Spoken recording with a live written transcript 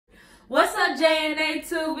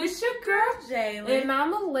J&ATube? It's your girl Jaylen. And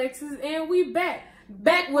I'm Alexis, and we back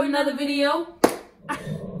with another video.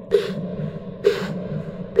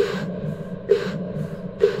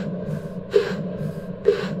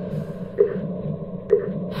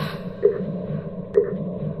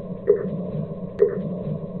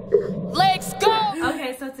 Let's go!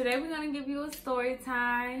 Okay, so today we're gonna give you a story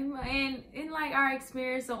time, and in like our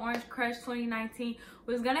experience of Orange Crush 2019,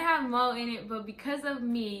 we was gonna have Mo in it, but because of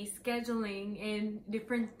me scheduling and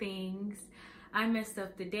different things, I messed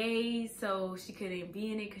up the days, so she couldn't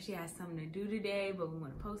be in it because she had something to do today, but we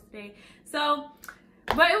want to post today. So,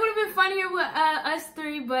 but it would have been funnier with us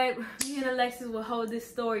three, but me and Alexis will hold this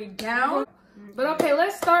story down. But okay,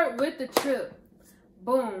 let's start with the trip.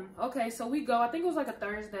 Boom. Okay, so we go. I think it was like a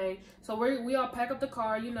Thursday. So we all pack up the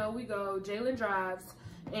car. You know, we go. Jaylen drives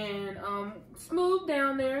and smooth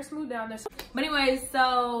down there. But anyway,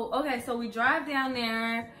 so okay, so we drive down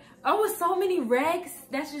there. Oh, with so many wrecks.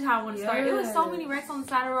 That's just how I want to start. It was so many wrecks on the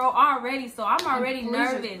side of the road already, so I'm already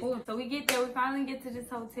nervous. So we get there. We finally get to this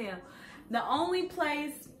hotel. The only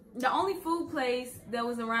food place that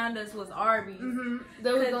was around us was Arby's.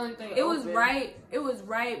 That was the only thing. It was right. It was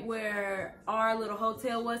right where our little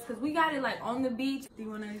hotel was, because we got it like on the beach. Do you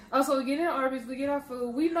wanna? Oh, so we get in Arby's. We get our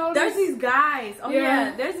food. We know there's these guys. Oh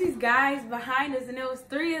yeah, there's these guys behind us, and there was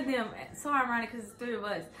 3 of them. So ironic because it's 3 of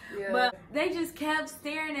us. Yeah. But they just kept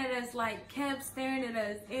staring at us,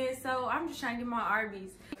 and so I'm just trying to get my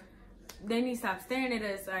Arby's. They need to stop staring at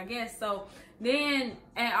us, I guess. So then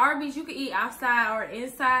at Arby's, you could eat outside or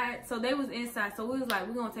inside. So they was inside. So we was like,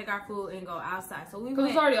 we're going to take our food and go outside. So we went. It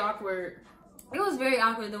was already awkward. It was very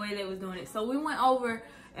awkward the way they was doing it. So we went over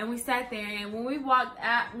and we sat there. And when we walked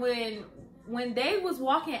out, when they was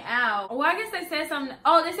walking out, well, I guess they said something.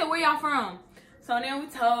 Oh, they said, where y'all from? So then we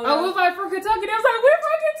told them. I was like, from Kentucky. They was like, we're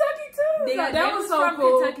from Kentucky too. That was so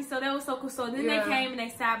cool. Kentucky, so that was so cool. So then they came and they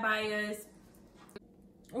sat by us.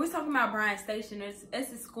 We was talking about Bryan Station. It's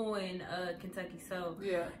a school in Kentucky, so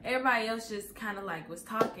everybody else just kind of like was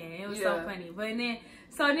talking. It was so funny. But then it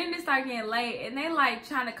started getting late, and they like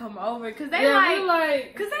trying to come over because they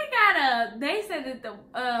they said that the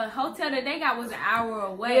hotel that they got was an hour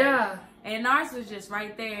away. Yeah. And ours was just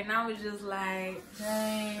right there, and I was just like,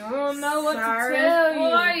 dang, I don't know what to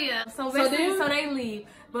tell you. So basically, so they leave.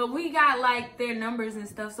 But we got like their numbers and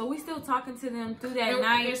stuff, so we still talking to them through that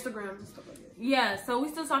night. Instagrams and stuff like that. Yeah, so we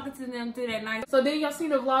still talking to them through that night. So then y'all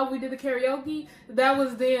seen the vlog we did the karaoke? That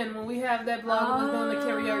was then when we have that vlog we was doing the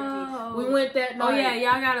karaoke. We went that night. Oh yeah,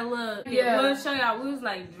 y'all gotta look. Yeah, we'll show y'all. We was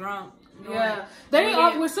like drunk. Yeah.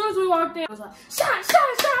 As soon as we walked in, I was like, shot. I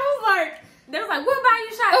was like, they was like, we'll buy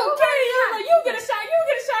you a shot. Okay, like, you get a shot, you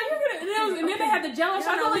get a shot, you get a. And then they had the jello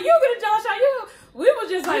shot. I was like, you get a jello shot, you. We were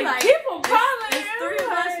just like keep on calling. It's 3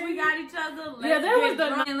 of us. We got each other. Let's that was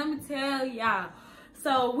the. And let me tell y'all.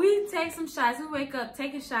 So we take some shots. We wake up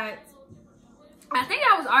taking shots. I think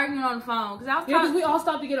I was arguing on the phone because I was because we all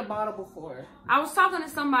stopped to get a bottle before. I was talking to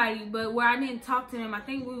somebody, but where I didn't talk to them, I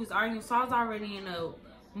think we was arguing. So I was already in a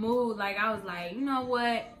mood. Like I was like, you know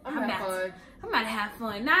what? I'm about to have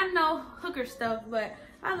fun. Not no hooker stuff, but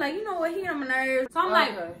I was like, you know what? He on my nerves. So I'm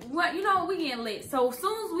like, what? You know what? We getting lit. So as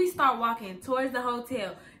soon as we start walking towards the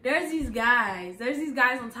hotel, there's these guys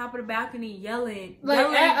on top of the balcony yelling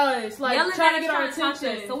at us, like trying to get our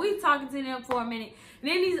attention. So we talking to them for a minute. And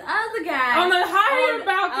then these other guys on the higher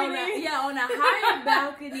balcony. On the higher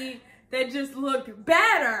balcony that just looked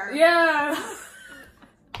better. Yeah.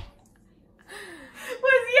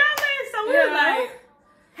 Was yelling. So we were like,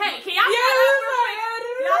 hey, can y'all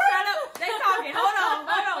shut up? They talking. Hold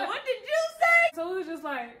on. What did you say? So we was just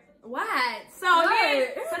like, what? So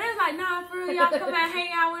they was like, nah, for real, y'all come out, hang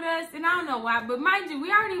out with us. And I don't know why, but mind you,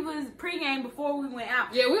 we already was pregame before we went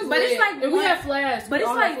out. Yeah, we was lit. It's like, and we had flash. But it's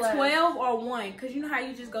like 12 or 1, because you know how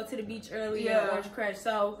you just go to the beach early at Orange Crush.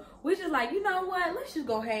 So we just like, you know what? Let's just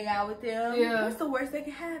go hang out with them. Yeah. What's the worst that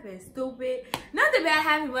can happen? Stupid. Nothing bad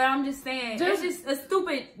happened, but I'm just saying, it's just a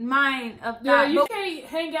stupid mind of thought. Yeah, you can't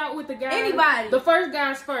hang out with the guys. Anybody. The first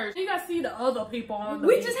guys first. You gotta see the other people on the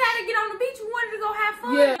beach. We just had to get on the beach. We wanted to go have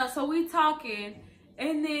fun. Yeah. So we talking.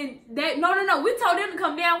 And then no, we told them to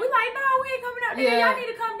come down. We like, no, we ain't coming out there. Y'all need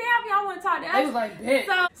to come down if y'all want to talk to us. They was like,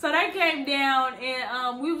 bitch. So they came down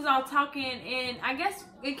and we was all talking, and I guess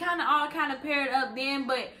it all paired up then,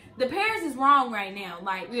 but the pairs is wrong right now.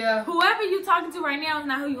 Like, whoever you talking to right now is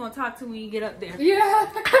not who you gonna talk to when you get up there. Yeah.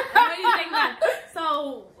 What do you think about it?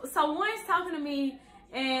 So one's talking to me,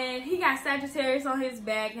 and he got Sagittarius on his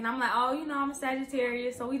back, and I'm like, oh, you know, I'm a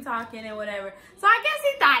Sagittarius, so we talking and whatever. So I guess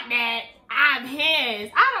he thought that I'm his.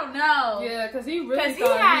 I don't know. Yeah, because he really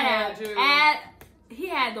thought he had you. he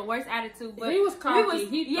had the worst attitude, but he was cocky.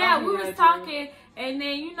 we was talking, and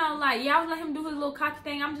then you know, like y'all let him do his little cocky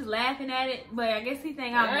thing. I'm just laughing at it, but I guess he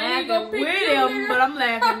think I'm laughing with him, but I'm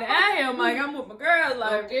laughing at him like I'm with my girls,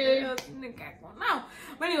 like no.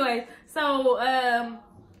 But anyway, so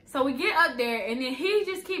we get up there, and then he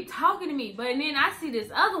just keep talking to me, but then I see this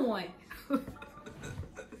other one. That's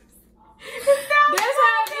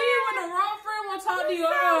how it is when the wrong friend will talk to you.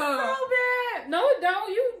 So bad. No, it don't.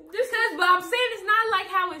 But I'm saying it's not like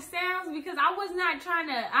how it sounds because I was not trying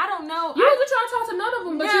to. I don't know. You wasn't trying to talk to none of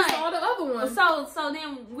them, but you saw the other one. So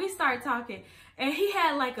then we started talking, and he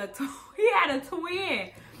had like a twin. He had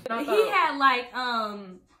like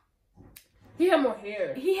He had more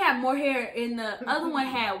hair. He had more hair, and the other one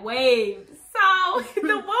had waves. So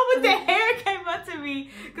the one with the hair came up to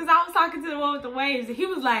me because I was talking to the one with the waves, and he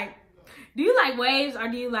was like, "Do you like waves or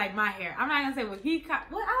do you like my hair?" I'm not gonna say what he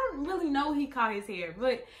caught. Well, I don't really know what he caught his hair,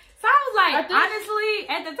 but so I was like, honestly,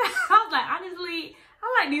 at the time, I was like, honestly, I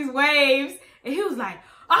like these waves, and he was like,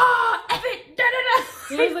 "Oh, F it, da da da."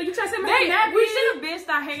 He was like, "You trying to say my hair?" We should have been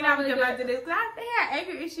started hanging out with him after this because they had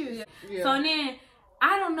anger issues. Yeah. So then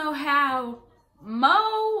I don't know how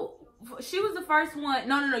Mo. She was the first one.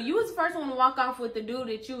 No. You was the first one to walk off with the dude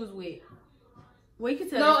that you was with. Well, you can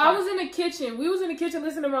tell. No, I was in the kitchen. We was in the kitchen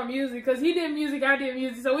listening to my music because he did music, I did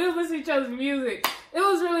music. So we was listening to each other's music. It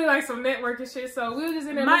was really like some networking shit. So we was just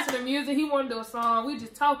in there listening to music. He wanted to do a song. We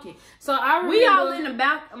just talking. So I remember. We all in the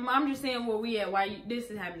balcony. I'm just saying where we at. Why this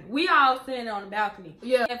is happening. We all sitting on the balcony.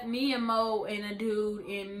 Yeah. Me and Mo and a dude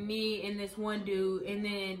and me and this one dude and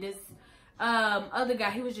then this other guy.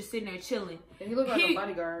 He was just sitting there chilling. And he looked like a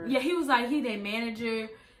bodyguard. Yeah, he was like he their manager.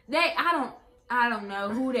 I don't know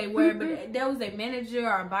who they were, but that was a manager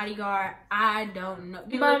or a bodyguard. I don't know.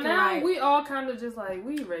 But now we all kind of just like,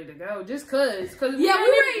 we ready to go. Just cause we ain't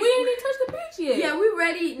even touched the beach yet. Yeah, we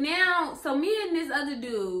ready now. So me and this other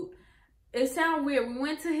dude, it sounded weird. We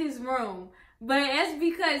went to his room, but that's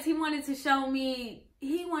because he wanted to show me,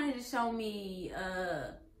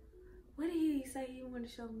 what did he say he wanted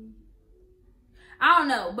to show me? I don't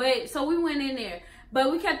know, but so we went in there. But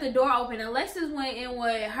we kept the door open. Alexis went in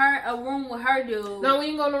with a room with her dude. No, we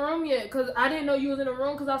ain't go in the room yet because I didn't know you was in the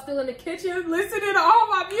room because I was still in the kitchen listening to all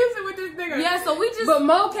my music with this nigga. Yeah, so we just. But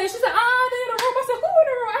Mo came. She said, they in the room. I said, who in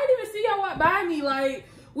the room? I didn't even see y'all walk by me. Like,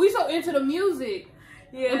 we so into the music.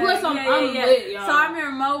 Yeah. And plus, I'm lit, y'all. So I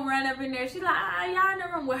remember Mo run up in there. She like, y'all in the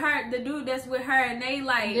room with her, the dude that's with her, and they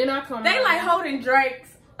like, holding drinks.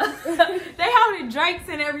 They holding drinks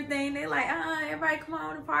and everything. They like, everybody come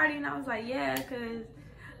on to party, and I was like, yeah, cause,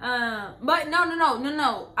 but no.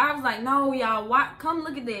 I was like, no, y'all, come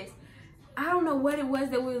look at this. I don't know what it was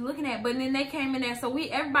that we were looking at, but then they came in there, so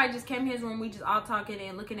everybody just came in his room. We just all talking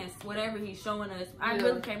and looking at whatever he's showing us. I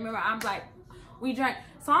really can't remember. I'm like, we drank,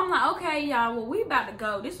 so I'm like, okay, y'all, well, we about to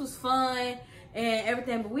go. This was fun and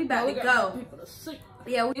everything, but we about to go. People to see.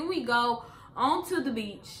 Yeah, then we go onto the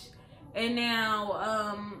beach. And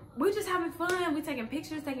now, we're just having fun. We taking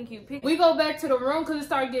pictures, taking cute pictures. We go back to the room because it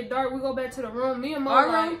started getting dark. We go back to the room. Me and Mo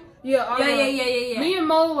room? Yeah. Me and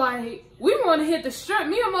Mo like, we want to hit the strip.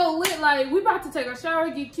 Me and Mo lit like, we about to take a shower,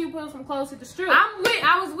 get cute, put on some clothes, hit the strip.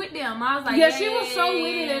 I was with them. I was like, she was so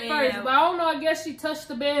with it at first. But I don't know, I guess she touched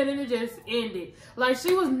the bed and it just ended. Like,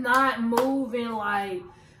 she was not moving. Like,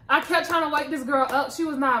 I kept trying to wake this girl up. She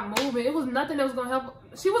was not moving. It was nothing that was going to help.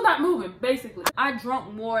 She was not moving, basically. I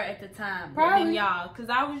drunk more at the time than y'all because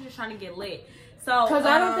I was just trying to get lit. So because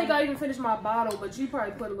I don't think I even finished my bottle, but you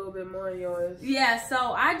probably put a little bit more in yours. Yeah,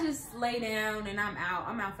 so I just lay down and I'm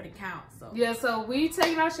out for the count. So yeah, so we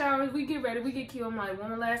taking our showers, we get ready, we get cute. I'm like,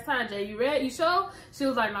 one last time, Jay, you ready? You sure? She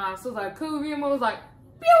was like, nah. So it was like, cool. Me and Mo was like,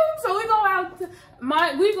 pew. So we go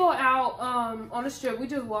out. On the strip. We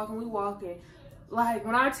just walking. We walking. Like,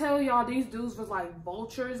 when I tell y'all these dudes was like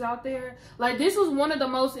vultures out there, like this was one of the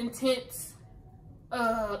most intense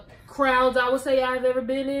crowds I would say I've ever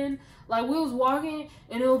been in. Like, we was walking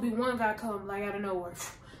and it would be one guy come like out of nowhere.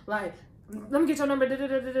 Like, let me get your number,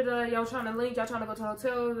 y'all trying to link, y'all trying to go to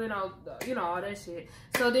hotels, you know, all that shit.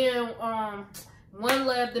 So then one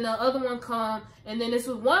left and the other one come, and then this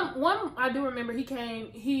was one I do remember he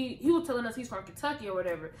came, he was telling us he's from Kentucky or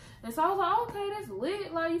whatever. And so I was like, okay, that's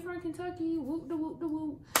lit, like, you from Kentucky, whoop da whoop da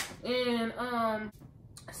whoop. And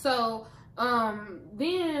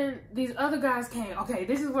then these other guys came. Okay,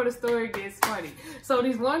 this is where the story gets funny. So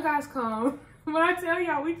these one guys come. When I tell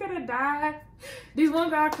y'all we could have died, these one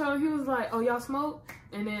guy come, he was like, oh, y'all smoke?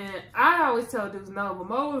 And then I always tell dudes no, but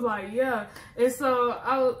Mo was like, yeah. And so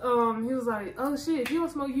he was like, oh shit, if you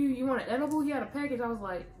don't smoke, you want an edible? He had a package. I was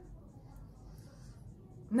like,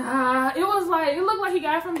 Nah, it was like, it looked like he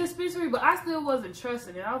got it from dispensary, but I still wasn't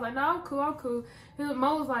trusting it. I was like, nah, I'm cool.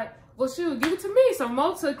 Mo was like, well, shoot, give it to me. So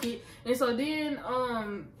Mo took it. And so then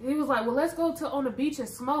he was like, well, let's go on the beach and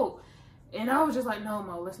smoke. And I was just like, no,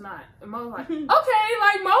 Mo, let's not. And Mo was like, okay.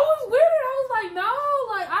 Like, Mo was with it. I was like, no,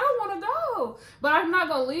 like, I don't want to go. But I'm not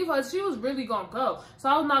going to leave her. She was really going to go. So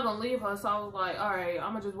I was not going to leave her. So I was like, all right,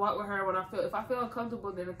 I'm going to just walk with her when if I feel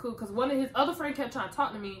uncomfortable, then it's cool. Because one of his other friends kept trying to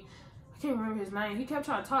talk to me. I can't remember his name. He kept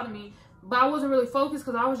trying to talk to me. But I wasn't really focused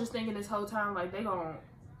because I was just thinking this whole time, like, they going to,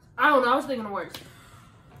 I don't know. I was thinking the worst.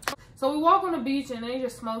 So we walk on the beach and they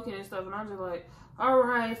just smoking and stuff. And I'm just like, all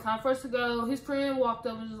right, it's time for us to go. His friend walked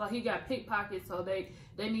up and was like, he got pickpockets, so they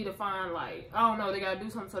need to find, like, I don't know, they got to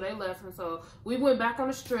do something, so they left. And so we went back on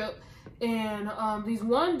the strip, and these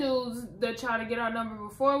one dudes that tried to get our number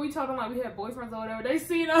before, we told them, like, we had boyfriends or whatever, they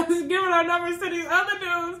seen us giving our numbers to these other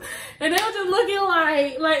dudes, and they were just looking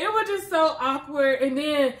like it was just so awkward. And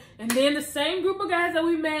then the same group of guys that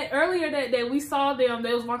we met earlier that day, we saw them,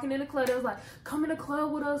 they was walking in the club, they was like, come in the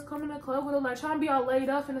club with us, like, trying to be all laid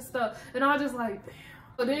up and stuff. And I was just like, damn.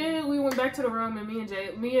 So then we went back to the room, and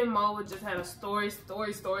me and Mo just had a stories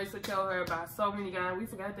to tell her about so many guys. We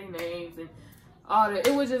forgot their names and all that.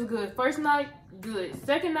 It was just good. First night, good.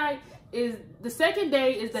 Second day is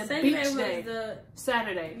the beach day. The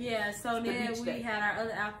Saturday. Yeah, so then we had our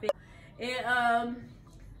other outfit. And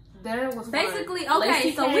that was basically fun.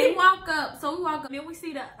 Okay. So we walk up. Then we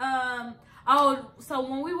see the so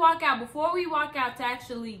when we walk out, before we walk out to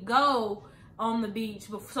actually go on the beach,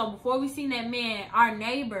 so before we seen that man, our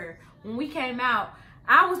neighbor, when we came out,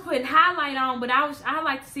 I was putting highlight on, but I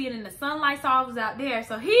like to see it in the sunlight, so I was out there.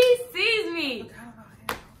 So he sees me.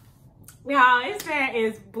 Y'all, this man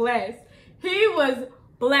is blessed. He was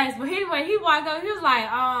blessed. But anyway, he walked up, he was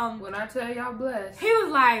like, when I tell y'all blessed, he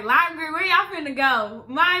was like, Light Green, where y'all finna go?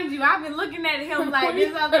 Mind you, I've been looking at him like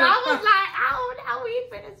this other. I was like, I don't know, we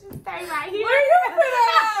finna just stay right here. Where you finna go?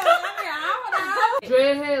 I don't know.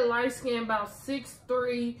 Dreadhead, light skin, about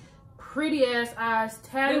 6'3", pretty ass eyes,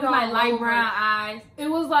 tatted all like light over. Brown eyes. It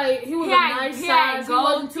was like he was a nice size. He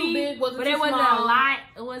wasn't too big, but it wasn't a lot.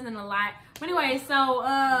 It wasn't a lot. But anyway,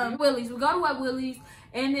 so Willie's. We go to Wet Willie's,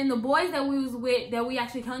 and then the boys that we was with, that we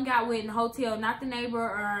actually hung out with in the hotel, not the neighbor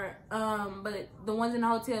or but the ones in the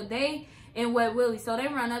hotel, they in Wet Willie's. So they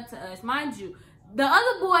run up to us, mind you. The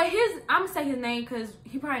other boy, I'm gonna say his name because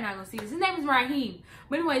he probably not gonna see this. His name is Raheem.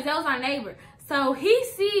 But anyways, that was our neighbor. So he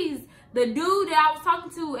sees the dude that I was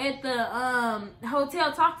talking to at the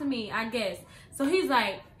hotel talk to me, I guess. So he's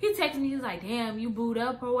like, he texted me, he's like, damn, you booed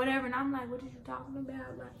up or whatever. And I'm like, what are you talking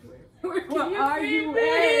about? Like, what are you at?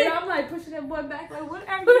 And I'm like pushing that boy back, like, what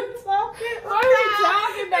are you talking about? What are you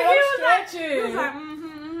talking about? I'm stretching. He was like,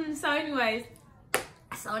 So anyways,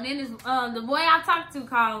 so then this, the boy I talked to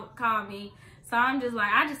called me. So I'm just like,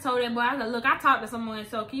 I just told that boy, I was like, look, I talked to someone,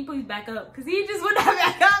 so can you please back up? Because he just went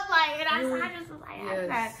back up, like, and I just was like,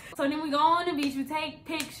 yes. So then we go on the beach, we take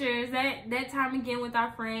pictures, that time again with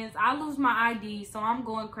our friends. I lose my ID, so I'm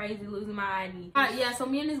going crazy losing my ID. Yeah, so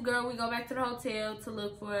me and this girl, we go back to the hotel to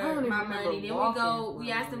look for my money. Then we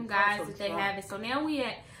ask them guys if they have it. So now we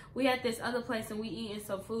at this other place, and we eating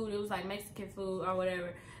some food. It was like Mexican food or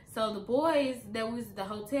whatever. So the boys that we was at the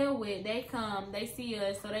hotel with, they come, they see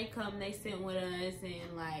us, so they come, they sit with us,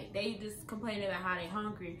 and like, they just complain about how they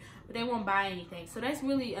hungry, but they won't buy anything. So that's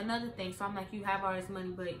really another thing. So I'm like, you have all this money,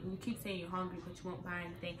 but you keep saying you're hungry, but you won't buy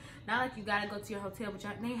anything. Not like you gotta go to your hotel, but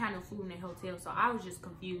they ain't had no food in their hotel, so I was just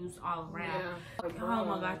confused all around. Yeah. Oh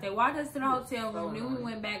my gosh, they walked us to the hotel room, then we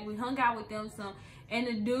went back, we hung out with them some, and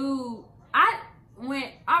the dude,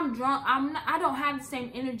 I'm drunk, I don't have the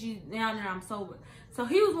same energy now that I'm sober. So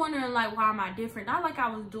he was wondering, like, why am I different? Not like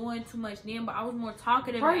I was doing too much then, but I was more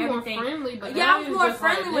talkative and everything. More friendly, but yeah, I was more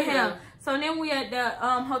friendly with him. So then we at the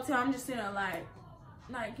hotel, I'm just sitting there like,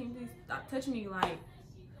 can you please stop touching me? Like,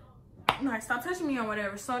 stop touching me or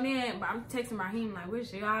whatever. So then, but I'm texting Raheem, like,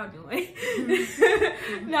 what's y'all doing?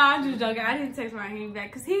 No, I'm just joking. I didn't text Raheem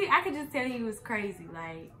back, because I could just tell he was crazy.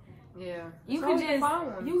 Like, yeah. You could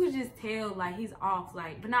just tell, like, he's off,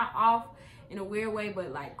 like, but not off in a weird way,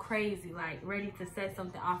 but like crazy, like ready to set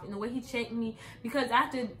something off. And the way he checked me, because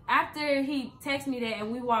after he texted me that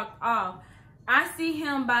and we walked off, I see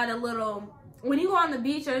him by the little, when you go on the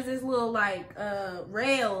beach, there's this little like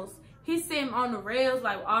rails. He's sitting on the rails,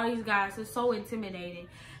 like all these guys. It's so intimidating.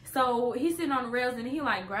 So he's sitting on the rails, and he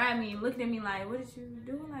like grabbed me and looked at me like, what did you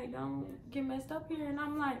do? Like, don't get messed up here. And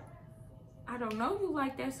I'm like, I don't know you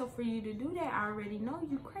like that, so for you to do that, I already know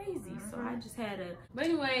you crazy. So I just had to. But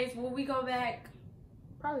anyways, will we go back?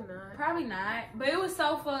 Probably not. But it was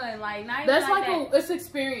so fun. Like, not that's like it's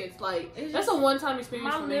experience. Like, that's a one-time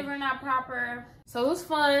experience. My liver not proper. So it was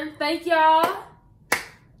fun. Thank y'all.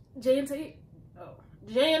 J&ATube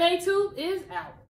is out.